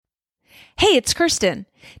Hey, it's Kirsten.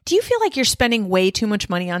 Do you feel like you're spending way too much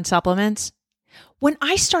money on supplements? When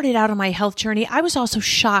I started out on my health journey, I was also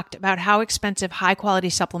shocked about how expensive high-quality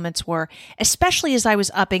supplements were, especially as I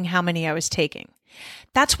was upping how many I was taking.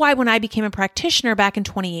 That's why when I became a practitioner back in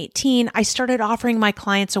 2018, I started offering my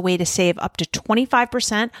clients a way to save up to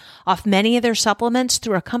 25% off many of their supplements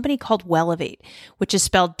through a company called Wellevate, which is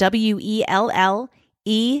spelled Wellevate.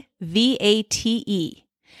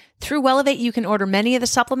 Through Wellevate, you can order many of the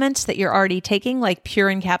supplements that you're already taking, like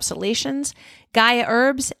Pure Encapsulations, Gaia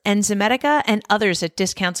Herbs, Enzymedica, and others at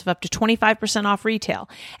discounts of up to 25% off retail.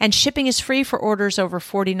 And shipping is free for orders over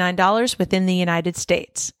 $49 within the United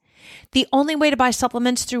States. The only way to buy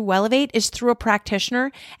supplements through Wellevate is through a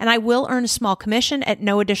practitioner, and I will earn a small commission at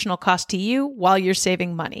no additional cost to you while you're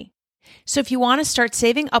saving money. So if you want to start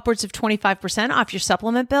saving upwards of 25% off your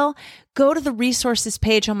supplement bill, go to the resources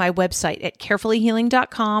page on my website at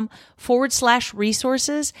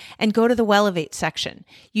carefullyhealing.com/resources and go to the Wellevate section.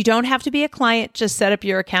 You don't have to be a client, just set up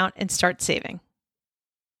your account and start saving.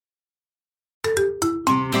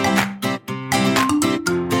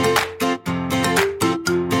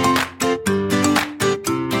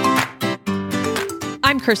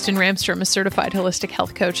 I'm Kirsten Ramstrom, a certified holistic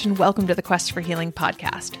health coach, and welcome to the Quest for Healing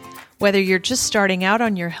podcast. Whether you're just starting out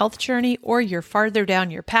on your health journey or you're farther down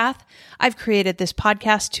your path, I've created this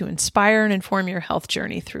podcast to inspire and inform your health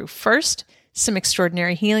journey through, first, some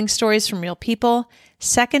extraordinary healing stories from real people,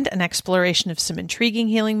 second, an exploration of some intriguing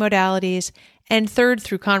healing modalities, and third,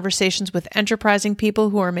 through conversations with enterprising people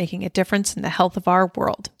who are making a difference in the health of our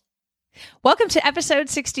world. Welcome to episode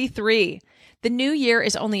 63. The new year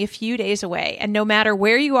is only a few days away, and no matter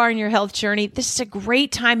where you are in your health journey, this is a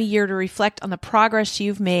great time of year to reflect on the progress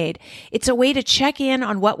you've made. It's a way to check in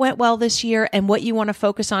on what went well this year and what you want to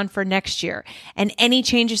focus on for next year, and any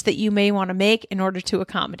changes that you may want to make in order to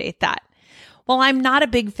accommodate that. While I'm not a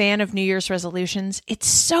big fan of New Year's resolutions, it's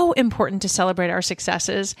so important to celebrate our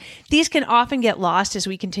successes. These can often get lost as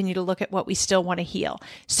we continue to look at what we still want to heal.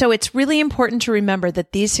 So it's really important to remember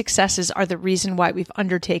that these successes are the reason why we've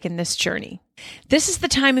undertaken this journey. This is the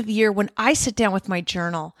time of year when I sit down with my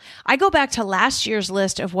journal. I go back to last year's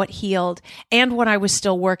list of what healed and what I was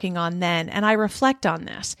still working on then, and I reflect on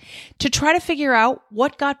this to try to figure out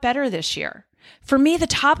what got better this year. For me, the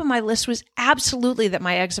top of my list was absolutely that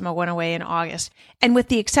my eczema went away in August. And with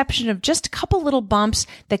the exception of just a couple little bumps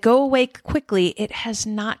that go away quickly, it has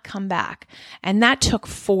not come back. And that took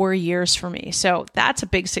 4 years for me. So that's a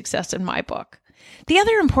big success in my book. The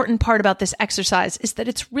other important part about this exercise is that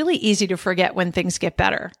it's really easy to forget when things get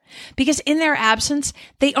better, because in their absence,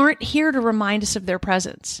 they aren't here to remind us of their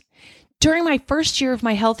presence. During my first year of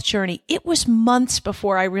my health journey, it was months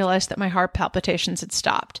before I realized that my heart palpitations had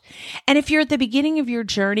stopped. And if you're at the beginning of your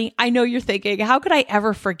journey, I know you're thinking, how could I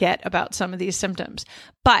ever forget about some of these symptoms?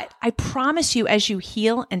 But I promise you, as you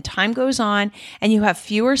heal and time goes on and you have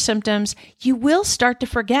fewer symptoms, you will start to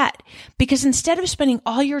forget, because instead of spending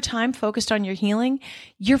all your time focused on your healing,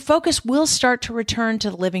 your focus will start to return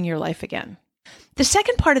to living your life again. The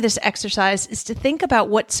second part of this exercise is to think about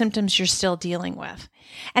what symptoms you're still dealing with.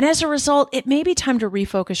 And as a result, it may be time to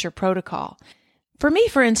refocus your protocol. For me,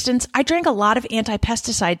 for instance, I drank a lot of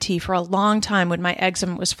anti-pesticide tea for a long time when my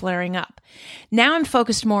eczema was flaring up. Now I'm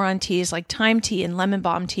focused more on teas like thyme tea and lemon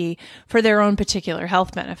balm tea for their own particular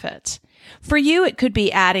health benefits. For you, it could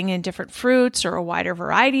be adding in different fruits or a wider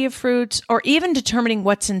variety of fruits, or even determining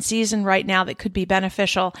what's in season right now that could be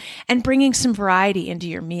beneficial and bringing some variety into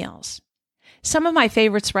your meals. Some of my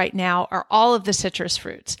favorites right now are all of the citrus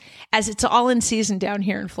fruits, as it's all in season down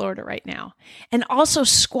here in Florida right now. And also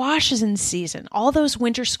squash is in season. All those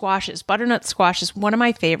winter squashes. Butternut squash is one of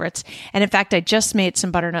my favorites. And in fact, I just made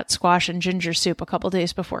some butternut squash and ginger soup a couple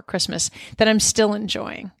days before Christmas that I'm still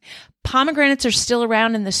enjoying. Pomegranates are still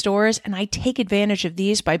around in the stores, and I take advantage of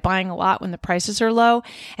these by buying a lot when the prices are low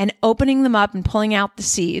and opening them up and pulling out the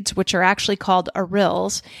seeds, which are actually called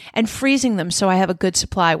arils, and freezing them so I have a good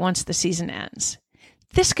supply once the season ends.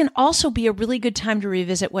 This can also be a really good time to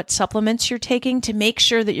revisit what supplements you're taking to make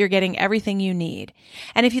sure that you're getting everything you need.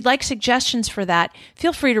 And if you'd like suggestions for that,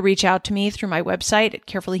 feel free to reach out to me through my website at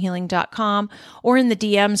carefullyhealing.com or in the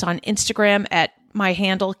DMs on Instagram at my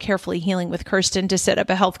handle, Carefully Healing with Kirsten, to set up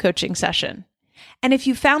a health coaching session. And if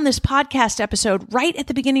you found this podcast episode right at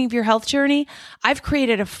the beginning of your health journey, I've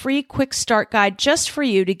created a free quick start guide just for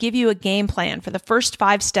you to give you a game plan for the first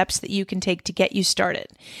 5 steps that you can take to get you started.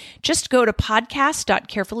 Just go to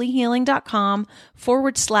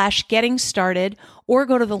podcast.carefullyhealing.com/getting started, or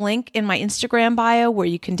go to the link in my Instagram bio where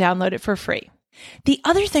you can download it for free. The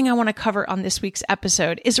other thing I want to cover on this week's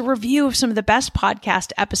episode is a review of some of the best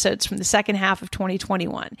podcast episodes from the second half of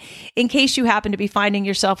 2021, in case you happen to be finding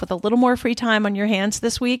yourself with a little more free time on your hands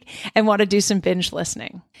this week and want to do some binge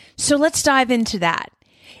listening. So let's dive into that.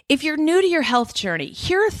 If you're new to your health journey,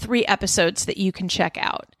 here are 3 episodes that you can check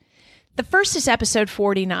out. The first is episode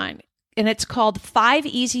 49, and it's called 5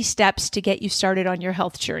 Easy Steps to Get You Started on Your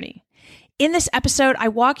Health Journey. In this episode, I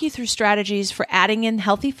walk you through strategies for adding in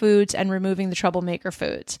healthy foods and removing the troublemaker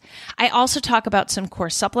foods. I also talk about some core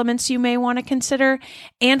supplements you may want to consider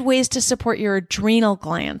and ways to support your adrenal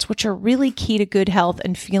glands, which are really key to good health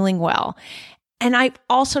and feeling well. And I've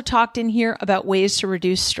also talked in here about ways to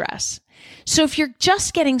reduce stress. So if you're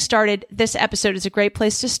just getting started, this episode is a great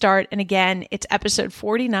place to start. And again, it's episode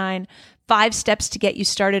 49, 5 Steps to Get You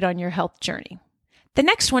Started on Your Health Journey. The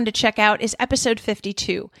next one to check out is episode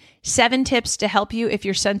 52, 7 tips to help you if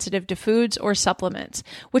you're sensitive to foods or supplements,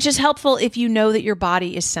 which is helpful if you know that your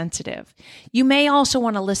body is sensitive. You may also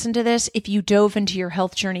want to listen to this if you dove into your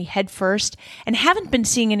health journey head first and haven't been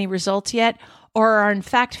seeing any results yet, or are in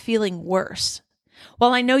fact feeling worse.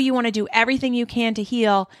 While I know you want to do everything you can to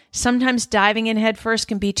heal, sometimes diving in head first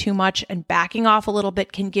can be too much, and backing off a little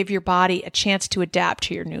bit can give your body a chance to adapt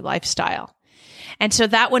to your new lifestyle. And so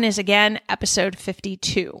that one is, again, episode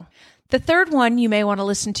 52. The third one you may want to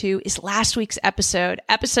listen to is last week's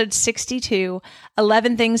episode 62,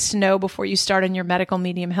 11 Things to Know Before You Start on Your Medical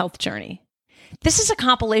Medium Health Journey. This is a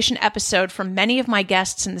compilation episode from many of my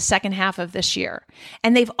guests in the second half of this year,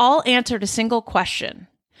 and they've all answered a single question.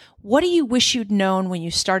 What do you wish you'd known when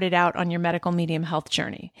you started out on your medical medium health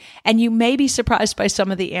journey? And you may be surprised by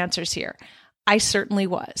some of the answers here. I certainly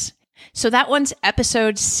was. So that one's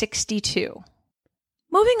episode 62.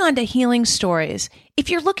 Moving on to healing stories. If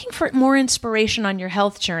you're looking for more inspiration on your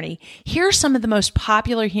health journey, here are some of the most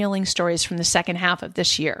popular healing stories from the second half of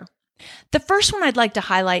this year. The first one I'd like to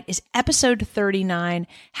highlight is episode 39,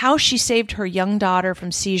 How She Saved Her Young Daughter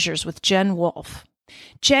from Seizures with Jen Wolfe.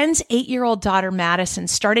 Jen's 8-year-old daughter, Madison,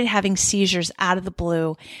 started having seizures out of the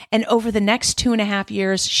blue, and over the next 2.5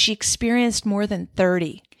 years, she experienced more than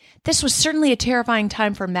 30. This was certainly a terrifying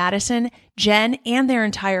time for Madison, Jen, and their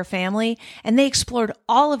entire family, and they explored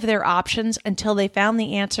all of their options until they found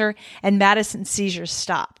the answer and Madison's seizures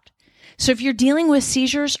stopped. So if you're dealing with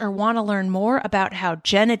seizures or want to learn more about how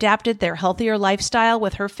Jen adapted their healthier lifestyle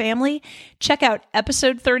with her family, check out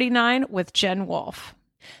episode 39 with Jen Wolfe.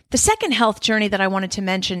 The second health journey that I wanted to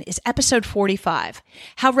mention is episode 45,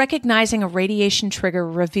 How Recognizing a Radiation Trigger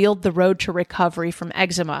Revealed the Road to Recovery from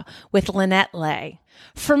Eczema with Lynette Lay.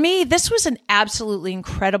 For me, this was an absolutely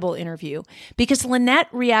incredible interview because Lynette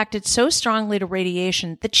reacted so strongly to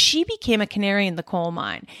radiation that she became a canary in the coal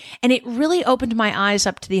mine. And it really opened my eyes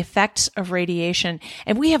up to the effects of radiation.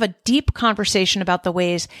 And we have a deep conversation about the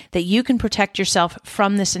ways that you can protect yourself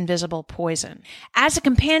from this invisible poison. As a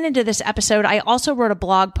companion to this episode, I also wrote a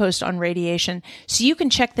blog post on radiation. So you can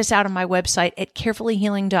check this out on my website at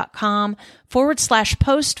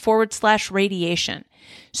carefullyhealing.com/post/radiation.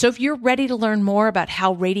 So if you're ready to learn more about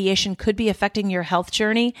how radiation could be affecting your health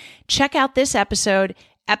journey, check out this episode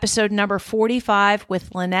number 45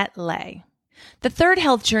 with Lynette Lay. The third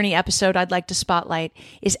health journey episode I'd like to spotlight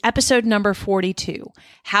is episode number 42,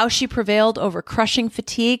 How She Prevailed Over Crushing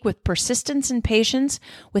Fatigue with Persistence and Patience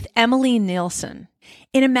with Emily Nielsen.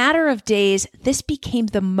 In a matter of days, this became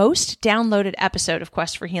the most downloaded episode of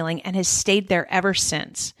Quest for Healing and has stayed there ever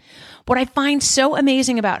since. What I find so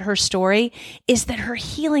amazing about her story is that her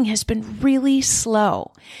healing has been really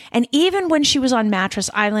slow. And even when she was on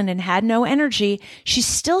Mattress Island and had no energy, she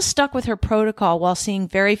still stuck with her protocol while seeing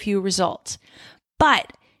very few results.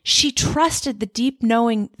 But she trusted the deep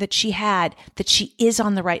knowing that she had that she is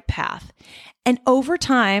on the right path. And over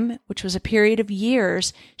time, which was a period of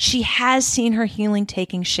years, she has seen her healing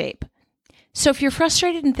taking shape. So if you're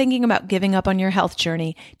frustrated and thinking about giving up on your health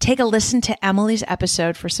journey, take a listen to Emily's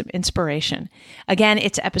episode for some inspiration. Again,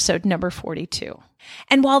 it's episode number 42.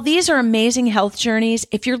 And while these are amazing health journeys,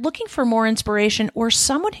 if you're looking for more inspiration or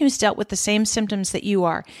someone who's dealt with the same symptoms that you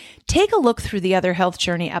are, take a look through the other health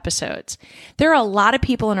journey episodes. There are a lot of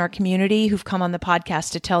people in our community who've come on the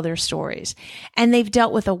podcast to tell their stories, and they've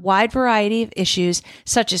dealt with a wide variety of issues,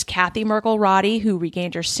 such as Kathy Merkel-Roddy, who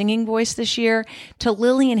regained her singing voice this year, to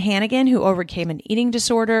Lillian Hannigan, who overcame an eating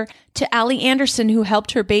disorder, to Allie Anderson, who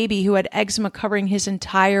helped her baby who had eczema covering his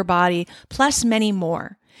entire body, plus many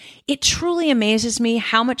more. It truly amazes me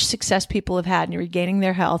how much success people have had in regaining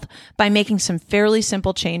their health by making some fairly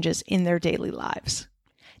simple changes in their daily lives.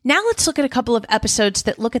 Now let's look at a couple of episodes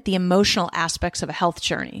that look at the emotional aspects of a health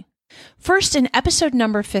journey. First, in episode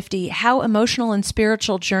number 50, How Emotional and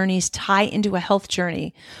Spiritual Journeys Tie into a Health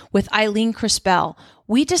Journey with Eileen Crispell,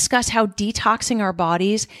 we discuss how detoxing our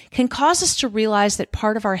bodies can cause us to realize that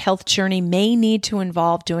part of our health journey may need to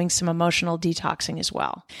involve doing some emotional detoxing as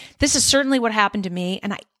well. This is certainly what happened to me,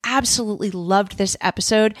 and I absolutely loved this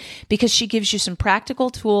episode because she gives you some practical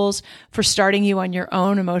tools for starting you on your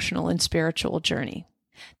own emotional and spiritual journey.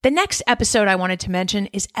 The next episode I wanted to mention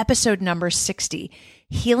is episode number 60,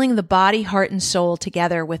 Healing the Body, Heart, and Soul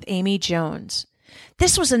Together with Amy Jones.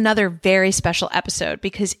 This was another very special episode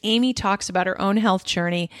because Amy talks about her own health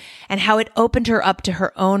journey and how it opened her up to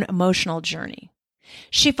her own emotional journey.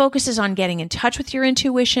 She focuses on getting in touch with your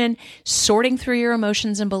intuition, sorting through your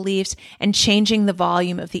emotions and beliefs, and changing the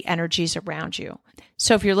volume of the energies around you.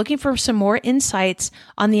 So if you're looking for some more insights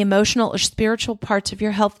on the emotional or spiritual parts of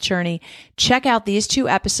your health journey, check out these two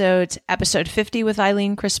episodes, episode 50 with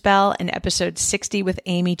Eileen Crispell and episode 60 with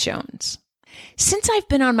Amy Jones. Since I've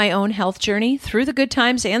been on my own health journey through the good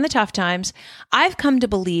times and the tough times, I've come to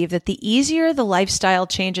believe that the easier the lifestyle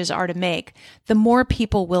changes are to make, the more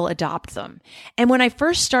people will adopt them. And when I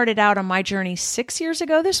first started out on my journey 6 years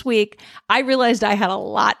ago this week, I realized I had a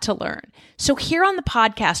lot to learn. So here on the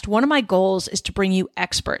podcast, one of my goals is to bring you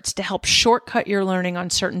experts to help shortcut your learning on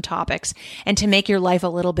certain topics and to make your life a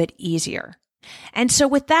little bit easier. And so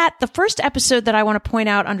with that, the first episode that I want to point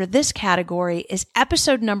out under this category is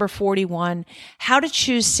episode number 41, How to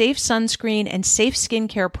Choose Safe Sunscreen and Safe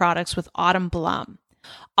Skincare Products with Autumn Blum.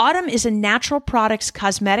 Autumn is a natural products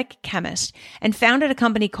cosmetic chemist and founded a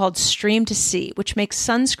company called Stream to Sea, which makes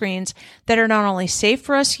sunscreens that are not only safe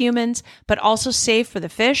for us humans, but also safe for the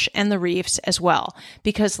fish and the reefs as well.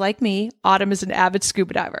 Because like me, Autumn is an avid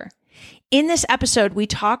scuba diver. In this episode, we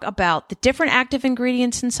talk about the different active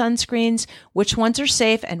ingredients in sunscreens, which ones are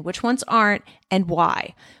safe and which ones aren't, and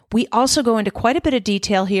why. We also go into quite a bit of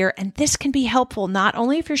detail here, and this can be helpful not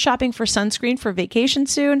only if you're shopping for sunscreen for vacation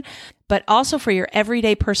soon, but also for your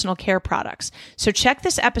everyday personal care products. So check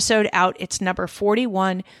this episode out. It's number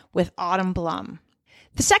 41 with Autumn Blum.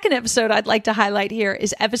 The second episode I'd like to highlight here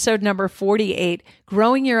is episode number 48,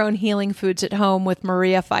 Growing Your Own Healing Foods at Home with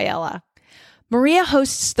Maria Fiella. Maria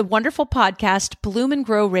hosts the wonderful podcast Bloom and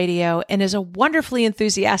Grow Radio and is a wonderfully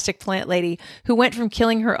enthusiastic plant lady who went from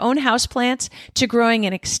killing her own houseplants to growing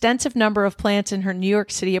an extensive number of plants in her New York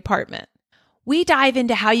City apartment. We dive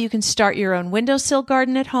into how you can start your own windowsill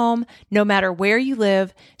garden at home, no matter where you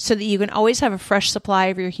live, so that you can always have a fresh supply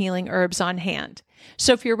of your healing herbs on hand.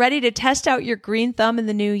 So if you're ready to test out your green thumb in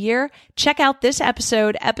the new year, check out this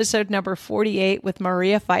episode, episode number 48 with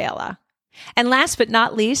Maria Fiella. And last but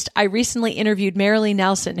not least, I recently interviewed Marilee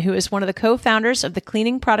Nelson, who is one of the co-founders of the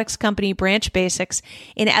cleaning products company Branch Basics,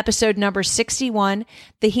 in episode number 61,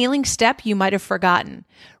 The Healing Step You Might Have Forgotten,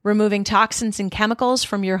 Removing Toxins and Chemicals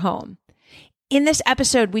from Your Home. In this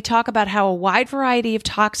episode, we talk about how a wide variety of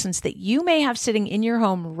toxins that you may have sitting in your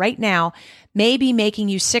home right now may be making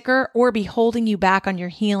you sicker or be holding you back on your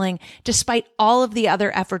healing, despite all of the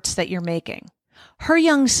other efforts that you're making. Her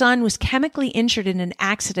young son was chemically injured in an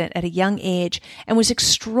accident at a young age and was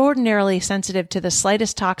extraordinarily sensitive to the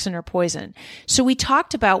slightest toxin or poison. So we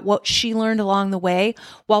talked about what she learned along the way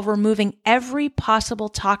while removing every possible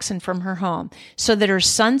toxin from her home so that her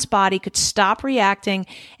son's body could stop reacting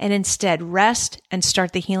and instead rest and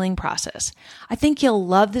start the healing process. I think you'll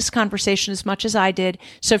love this conversation as much as I did.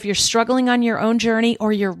 So if you're struggling on your own journey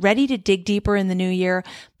or you're ready to dig deeper in the new year,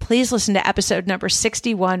 please listen to episode number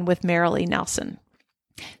 61 with Marilee Nelson.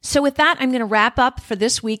 So with that, I'm going to wrap up for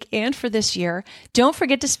this week and for this year. Don't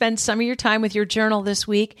forget to spend some of your time with your journal this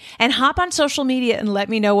week and hop on social media and let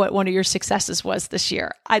me know what one of your successes was this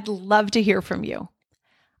year. I'd love to hear from you.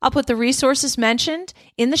 I'll put the resources mentioned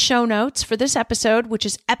in the show notes for this episode, which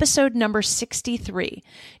is episode number 63.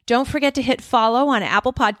 Don't forget to hit follow on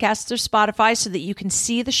Apple Podcasts or Spotify so that you can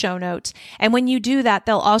see the show notes. And when you do that,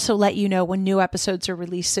 they'll also let you know when new episodes are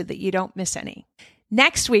released so that you don't miss any.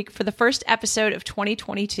 Next week, for the first episode of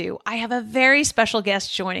 2022, I have a very special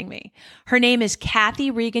guest joining me. Her name is Kathy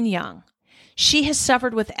Regan Young. She has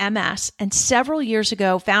suffered with MS and several years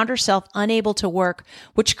ago found herself unable to work,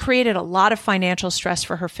 which created a lot of financial stress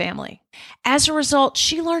for her family. As a result,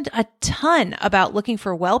 she learned a ton about looking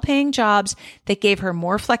for well-paying jobs that gave her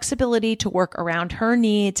more flexibility to work around her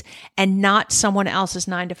needs and not someone else's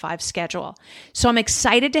 9-to-5 schedule. So I'm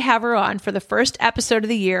excited to have her on for the first episode of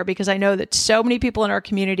the year because I know that so many people in our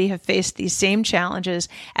community have faced these same challenges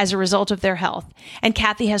as a result of their health. And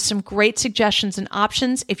Kathy has some great suggestions and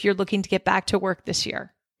options if you're looking to get back to work this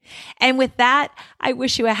year. And with that, I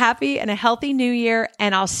wish you a happy and a healthy new year,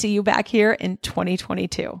 and I'll see you back here in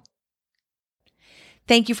 2022.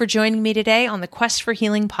 Thank you for joining me today on the Quest for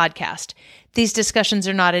Healing podcast. These discussions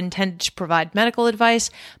are not intended to provide medical advice,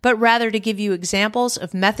 but rather to give you examples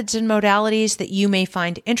of methods and modalities that you may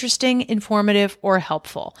find interesting, informative, or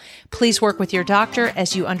helpful. Please work with your doctor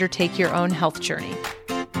as you undertake your own health journey.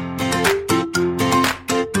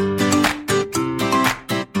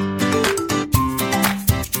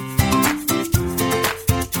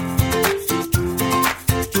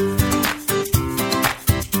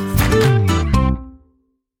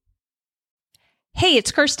 Hey,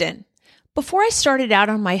 it's Kirsten. Before I started out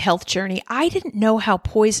on my health journey, I didn't know how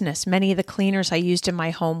poisonous many of the cleaners I used in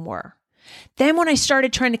my home were. Then when I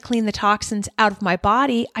started trying to clean the toxins out of my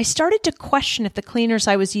body, I started to question if the cleaners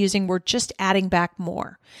I was using were just adding back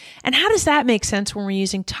more. And how does that make sense when we're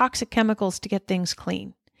using toxic chemicals to get things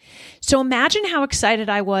clean? So imagine how excited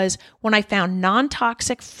I was when I found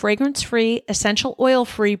non-toxic, fragrance-free, essential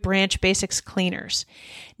oil-free Branch Basics cleaners.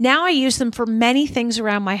 Now I use them for many things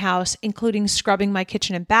around my house, including scrubbing my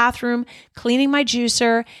kitchen and bathroom, cleaning my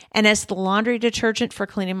juicer, and as the laundry detergent for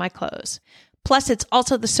cleaning my clothes. Plus, it's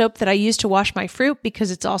also the soap that I use to wash my fruit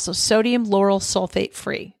because it's also sodium lauryl sulfate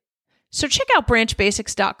free. So check out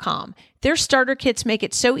branchbasics.com. Their starter kits make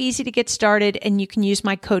it so easy to get started, and you can use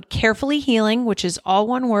my code CAREFULLYHEALING, which is all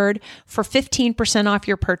one word, for 15% off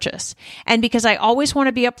your purchase. And because I always want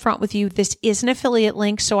to be upfront with you, this is an affiliate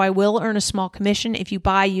link, so I will earn a small commission if you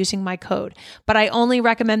buy using my code. But I only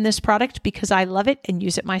recommend this product because I love it and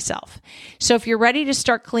use it myself. So if you're ready to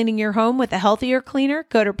start cleaning your home with a healthier cleaner,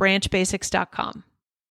 go to branchbasics.com.